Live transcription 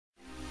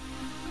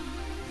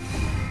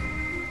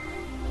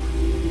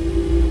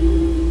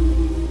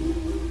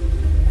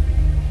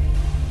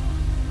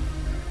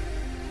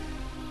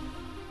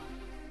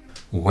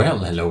Well,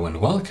 hello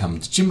and welcome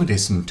to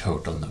Jimmyism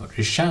Total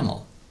Nerdy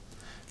channel.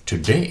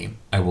 Today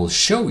I will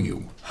show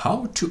you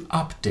how to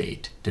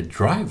update the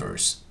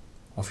drivers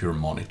of your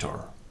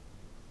monitor.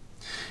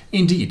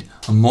 Indeed,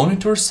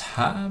 monitors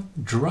have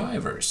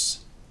drivers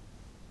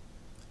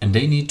and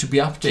they need to be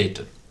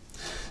updated.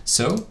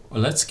 So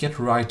let's get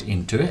right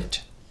into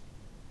it.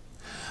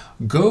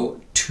 Go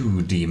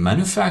to the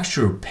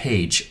manufacturer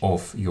page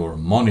of your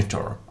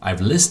monitor. I've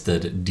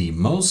listed the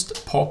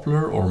most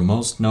popular or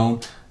most known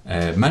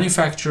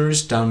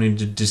manufacturers down in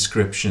the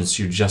descriptions.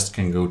 You just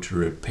can go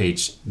to the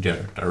page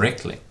there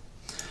directly.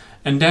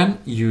 And then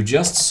you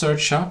just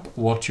search up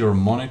what your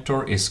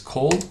monitor is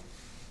called.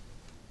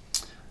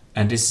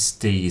 And this is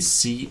the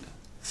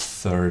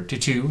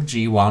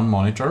C32G1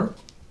 monitor.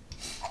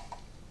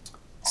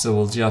 So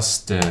we'll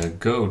just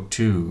go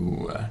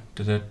to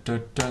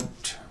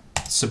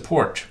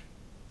support.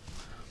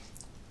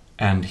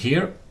 And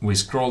here we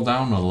scroll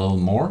down a little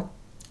more.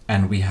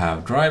 And we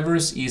have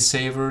drivers,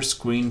 eSaver,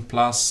 Screen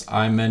Plus,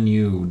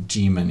 iMenu,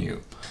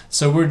 Gmenu.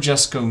 So we're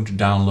just going to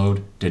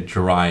download the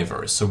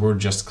driver. So we're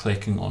just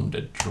clicking on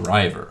the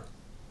driver.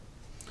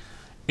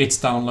 It's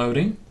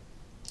downloading.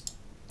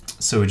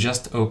 So we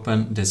just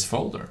open this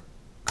folder.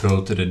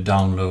 Go to the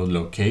download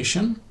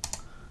location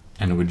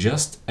and we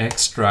just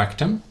extract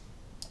them.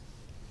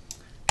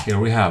 Here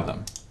we have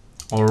them.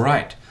 All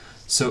right.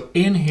 So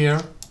in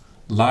here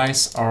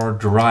lies our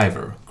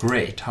driver.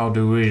 Great. How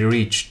do we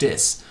reach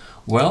this?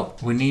 Well,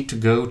 we need to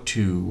go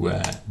to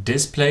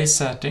display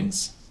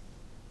settings,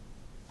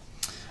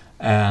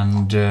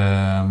 and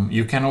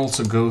you can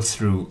also go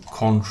through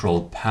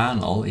control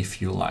panel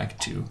if you like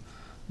to,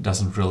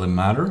 doesn't really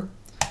matter.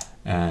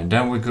 And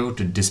then we go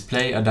to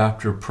display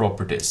adapter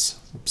properties.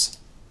 Oops.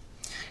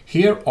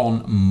 Here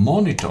on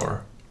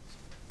monitor,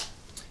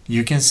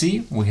 you can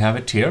see we have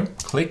it here.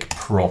 Click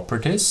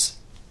properties.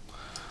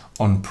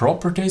 On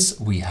properties,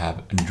 we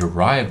have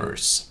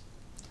drivers.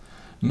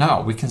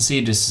 Now we can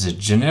see this is a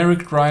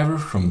generic driver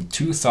from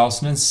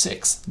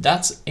 2006.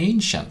 That's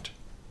ancient.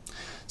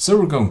 So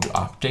we're going to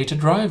update the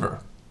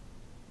driver.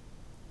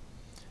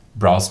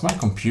 Browse my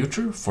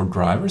computer for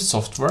driver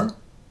software.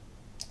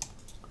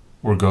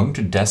 We're going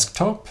to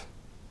desktop,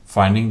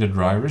 finding the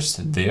drivers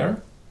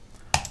there,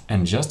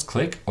 and just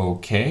click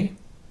OK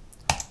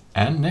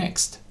and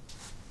next.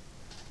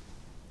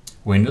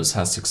 Windows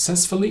has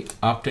successfully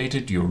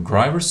updated your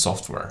driver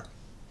software.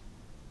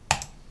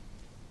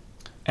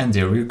 And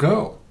there you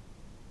go.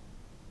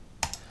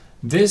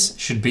 This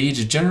should be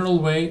the general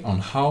way on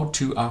how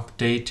to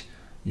update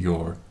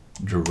your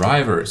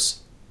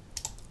drivers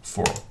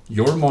for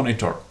your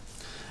monitor.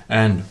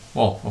 And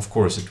well, of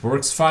course it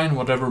works fine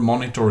whatever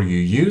monitor you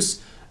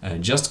use.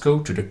 Just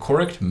go to the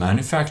correct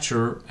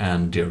manufacturer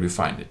and there you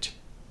find it.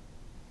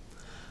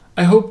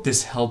 I hope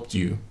this helped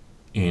you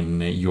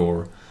in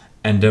your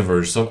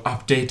endeavors of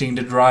updating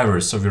the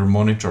drivers of your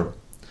monitor,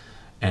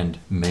 and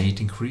may it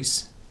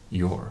increase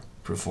your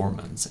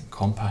performance and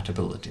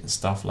compatibility and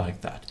stuff like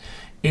that.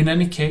 In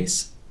any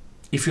case,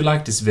 if you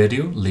like this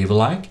video, leave a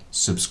like,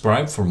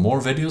 subscribe for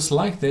more videos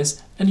like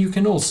this, and you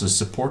can also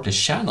support the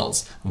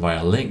channels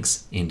via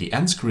links in the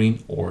end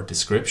screen or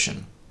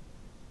description.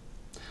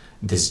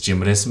 This is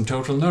Jimmyism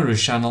Total Nerdy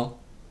channel,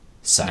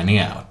 signing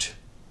out.